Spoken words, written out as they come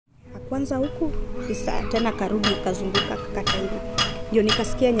kwanza huku, kisha tena karudi kazunguka kakata hivi. Ndio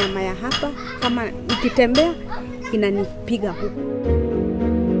nikasikia nyama ya hapa kama ikitembea inanipiga huku.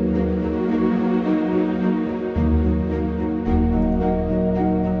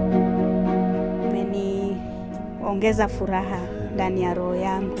 Ongeza furaha ndani ya roho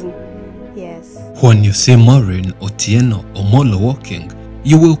yangu. Yes. When you see Moureen Omolo walking,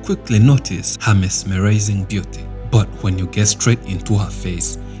 you will quickly notice her mesmerizing beauty. But when you get straight into her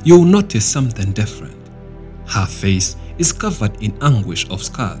face, you will notice something different. Her face is covered in anguish of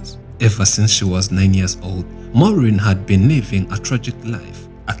scars. Ever since she was 9 years old, Moureen had been living a tragic life,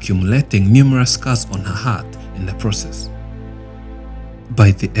 accumulating numerous scars on her heart in the process.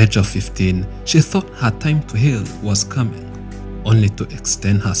 By the age of 15, she thought her time to heal was coming, only to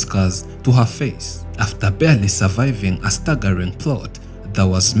extend her scars to her face after barely surviving a staggering plot that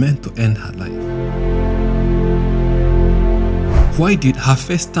was meant to end her life. Why did her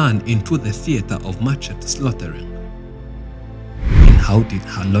face turn into the theater of machete slaughtering? And how did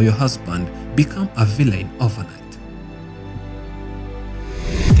her loyal husband become a villain overnight?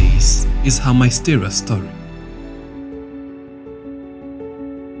 This is her mysterious story.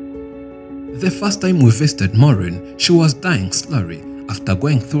 The first time we visited Moureen, she was dying slowly after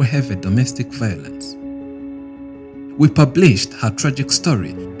going through heavy domestic violence. We published her tragic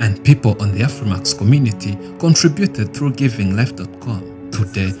story and people on the Afrimax community contributed through GivingLife.com.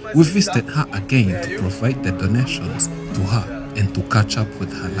 Today, we visited her again to provide the donations to her and to catch up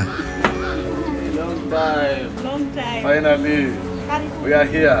with her life. Long time. Finally, we are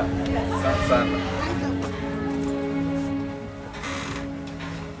here. Sana.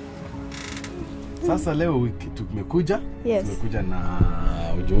 Sasa leo tumekuja, yes. Tumekuja na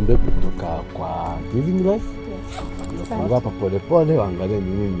ujumbe kutoka kwa Giving Life. Yes. Tunafungua hapa pole pole, waangalie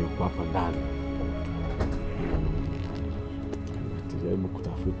nini yuko hapo ndani. Tujaribu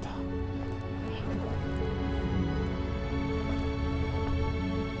kutafuta.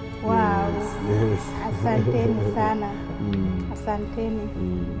 Wow. Yes. Asanteni sana. Asanteni.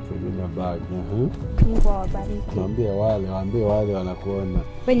 Tuna bag. Mungu awabariki. Waambie wale wanakuona.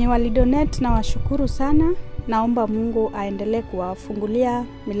 Wenye walidonate na washukuru sana. Naomba Mungu aendelee kuwafungulia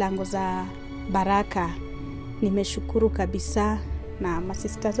milango za baraka. Nimeshukuru kabisa na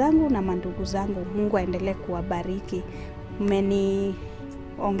masista zangu na mandugu zangu. Mungu aendelee kuwabariki.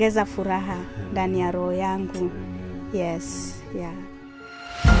 Mmeniongeza furaha ndani ya roho yangu. Yes, yeah.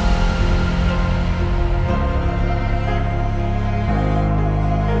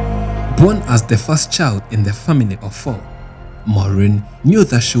 Born as the first child in the family of 4, Moureen knew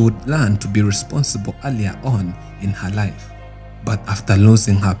that she would learn to be responsible earlier on in her life. But after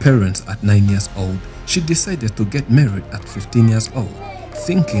losing her parents at 9 years old, she decided to get married at 15 years old,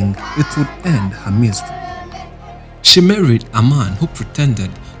 thinking it would end her misery. She married a man who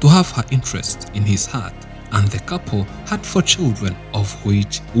pretended to have her interest in his heart, and the couple had 4 children, of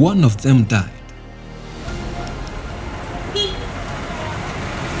which one of them died.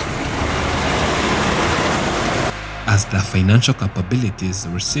 As their financial capabilities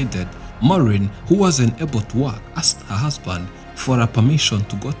receded, Moureen, who wasn't able to work, asked her husband for a permission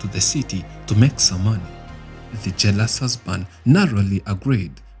to go to the city to make some money. The jealous husband narrowly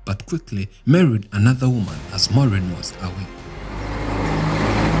agreed, but quickly married another woman as Moureen was away.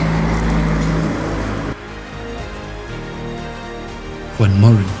 When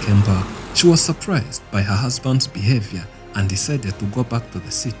Moureen came back, she was surprised by her husband's behavior and decided to go back to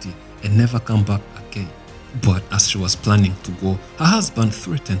the city and never come back again. But as she was planning to go, her husband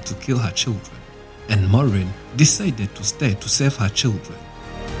threatened to kill her children, and Moureen decided to stay to save her children.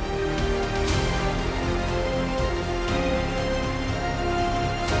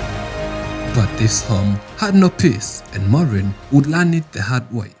 But this home had no peace, and Moureen would learn it the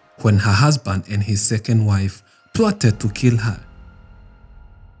hard way when her husband and his second wife plotted to kill her.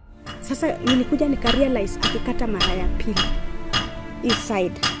 Sasa nilikuja nikarealize akikata mara ya pili. East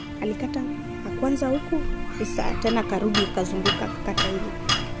side. Alikata kwanza huku, kisha tena karudi kazunguka kakata hivi.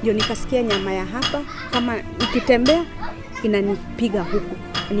 Ndio nikasikia nyama ya hapa kama ikitembea inanipiga huku.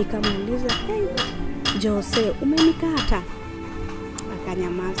 Nikamuuliza, "Hey, Jose, umenikata?"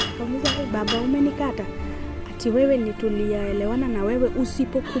 Akanyamaza. Akamuuliza, "Hey, baba, umenikata?" Ati wewe nituliaelewana na wewe,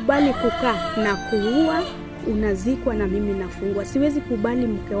 usipokubali kukaa na kuua unazikwa na mimi nafungwa. Siwezi kubali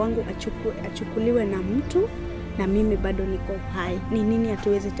mke wangu achukuliwe na mtu na mimi bado niko hai. Ni nini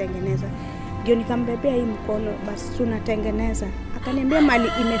hatuwezi tengeneza? Ndio nikambebea hii mkono, basi tunatengeneza. Akaniambia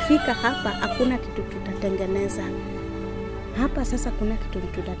mali imefika hapa hakuna kitu tutatengeneza. Hapa sasa kuna kitu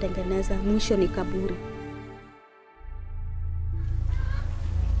tutatengeneza, mwisho ni kaburi.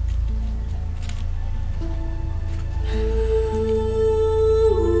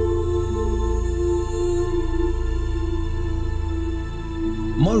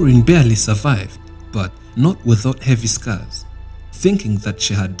 Moureen barely survived, but not without heavy scars. Thinking that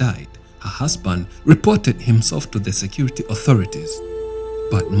she had died, her husband reported himself to the security authorities.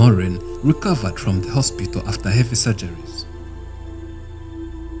 But Moureen recovered from the hospital after heavy surgeries.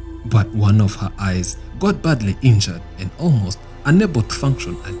 But one of her eyes got badly injured and almost unable to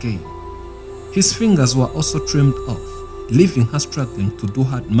function again. His fingers were also trimmed off, leaving her struggling to do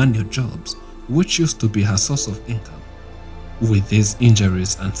hard manual jobs, which used to be her source of income. With these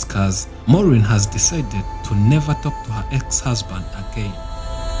injuries and scars, Moureen has decided to never talk to her ex-husband again.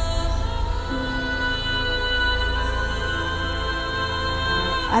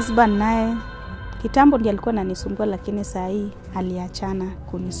 Husband naye kitambo ndiye alikuwa ananisumbua, lakini saa hii aliachana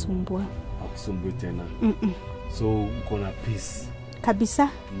kunisumbua. Hakusumbui tena. So uko na peace Kabisa.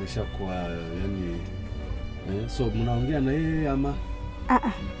 Umeshakuwa yani so mnaongea na yeye ama?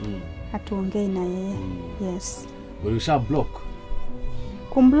 Hatuongei na yeye. Yes. Ulisha block?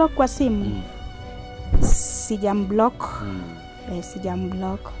 Kumblock kwa simu? Sijamblock.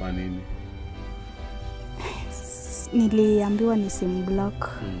 Sijamblock. Kwa nini? Niliambiwa nisimblock.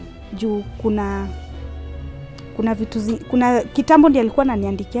 Juu kuna vitu kuna kitambo ndiye alikuwa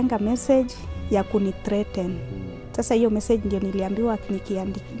ananiandikianga message ya kunithreaten. Sasa hiyo message ndio niliambiwa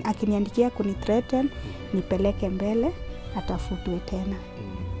akiniandikia kunithreaten nipeleke mbele atafutwe tena.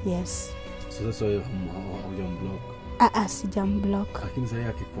 Yes. So hujamblock? Sijamblock. Lakini sasa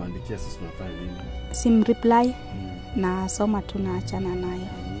akikuandikia sisi tunafanya nini? Sim reply na soma tunaachana nayo.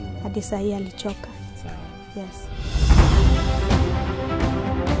 Hadi sasa hii alichoka. Sawa. Yes.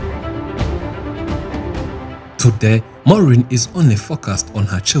 Today, Moureen is only focused on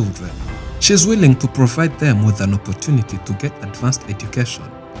her children. She's willing to provide them with an opportunity to get advanced education,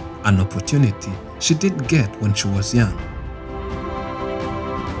 an opportunity she didn't get when she was young.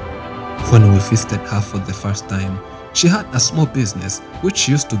 When we visited her for the first time, she had a small business which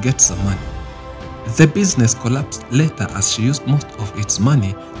she used to get some money. The business collapsed later as she used most of its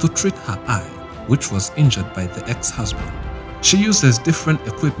money to treat her eye, which was injured by the ex-husband. She uses different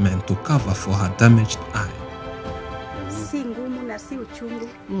equipment to cover for her damaged eye. Si ngumu na si uchungu.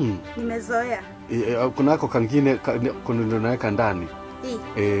 Nimezoea. Kunako kangine kuna unaweka ndani.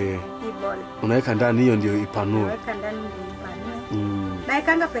 Unaweka ndani hiyo ndio ipanue. Unaweka ndani ndio ipanue.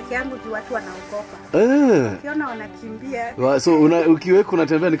 Naekanga peke yangu juu watu wanaogopa. Ukiona wanakimbia. So ukiweka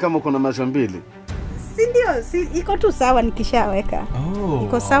unatembea ni kama kuna macho mbili. Si ndio, iko tu sawa nikishaweka.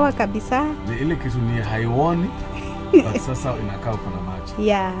 Iko sawa kabisa. Ile kitu ni haioni. Sasa inakaa kuna macho.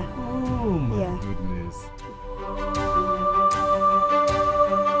 Yeah. Oh my goodness.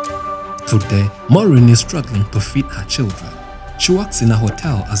 Today, Moureen is struggling to feed her children. She works in a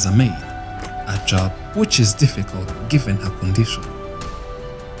hotel as a maid, a job which is difficult given her condition.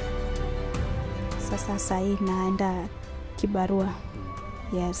 Sasa sahi naenda kibarua.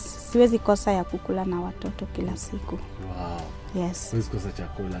 Yes, siwezi kosa ya kukula na watoto kila siku. Wow. Yes. Siwezi kosa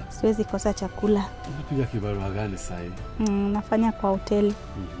chakula. Siwezi kosa chakula. Unapiga kibarua gani sahi? Nafanya kwa hoteli.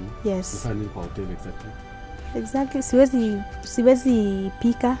 Yes. Unafanya kwa hoteli exactly? Exactly, siwezi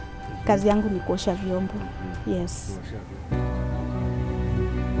pika. Kazi yangu ni kuosha vyombo. Yes.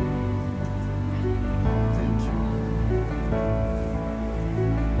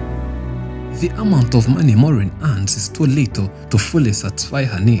 The amount of money Moureen earns is too little to fully satisfy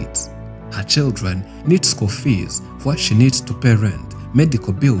her needs. Her children need school fees, what she needs to pay rent,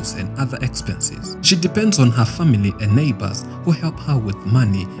 medical bills and other expenses. She depends on her family and neighbors who help her with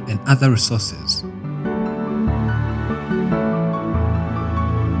money and other resources.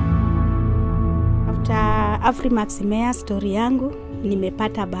 Afrimax imea story yangu,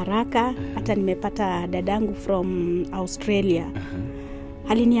 nimepata baraka, hata nimepata dadangu from Australia.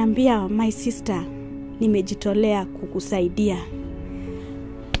 Aliniambia, my sister, nimejitolea kukusaidia.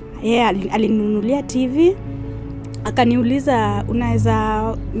 Alinunulia TV, akaniuliza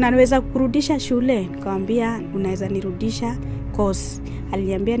unaweza kurudisha shule? Nikamwambia unaweza nirudisha course.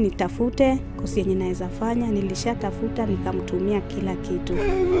 Aliniambia nitafute course yenye naweza fanya, nilishatafuta nikamtumia kila kitu.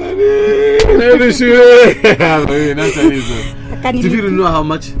 Nani shule? TV nilinunua how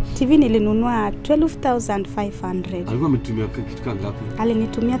much? TV nilinunua 12,500. Alikuwa ametumia kitu ngapi?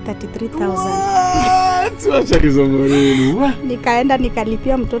 Alinitumia 33,000. Tuacha kizongoreni. Nikaenda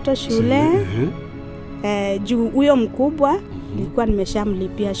nikalipia mtoto shule. Juu huyo mkubwa nilikuwa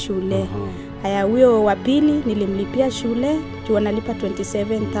nimeshamlipia shule. Haya, huyo wa pili nilimlipia shule, juu analipa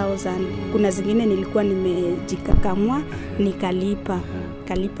 27,000. Kuna zingine nilikuwa nimejikakamua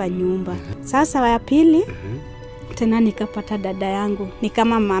nikalipa nyumba. Sasa wa pili tena nikapata dada yangu, ni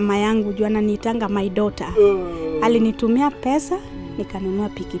kama mama yangu, juu ananiitanga my daughter. Alinitumia pesa nikanunua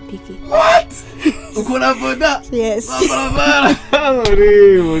pikipiki. What? Uko na boda? Yes. Barabara.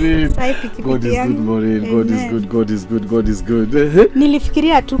 Moureen. Sai God pikipiki is good, yangu. Moureen. God is Amen. good. God is good. God is good.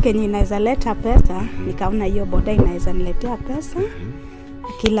 Nilifikiria tu kenye inaweza leta pesa, nikaona hiyo boda inaweza niletea pesa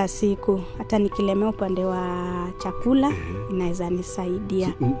kila siku, hata nikilemea upande wa chakula inaweza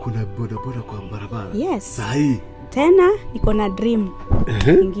nisaidia. Kuna boda kwa barabara? Yes. Sahi. Tena niko na dream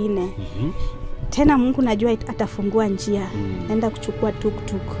nyingine. Tena Mungu najua atafungua njia. Naenda kuchukua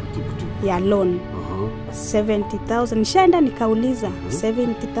tuk-tuk ya loan. 70,000. Nishaenda nikauliza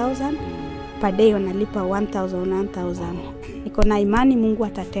 70,000 per day wanalipa 1,000. Niko na imani Mungu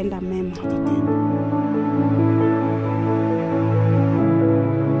atatenda mema.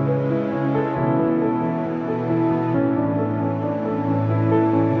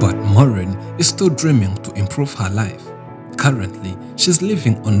 But Moureen is still dreaming to improve her life. Currently, she's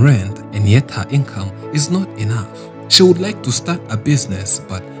living on rent and yet her income is not enough. She would like to start a business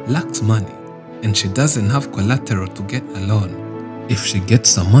but lacks money, and she doesn't have collateral to get a loan. If she gets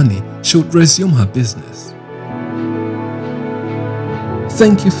some money, she would resume her business.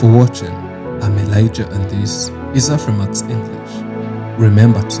 Thank you for watching. I'm Elijah and this is Afrimax English.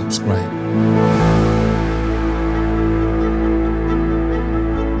 Remember to subscribe.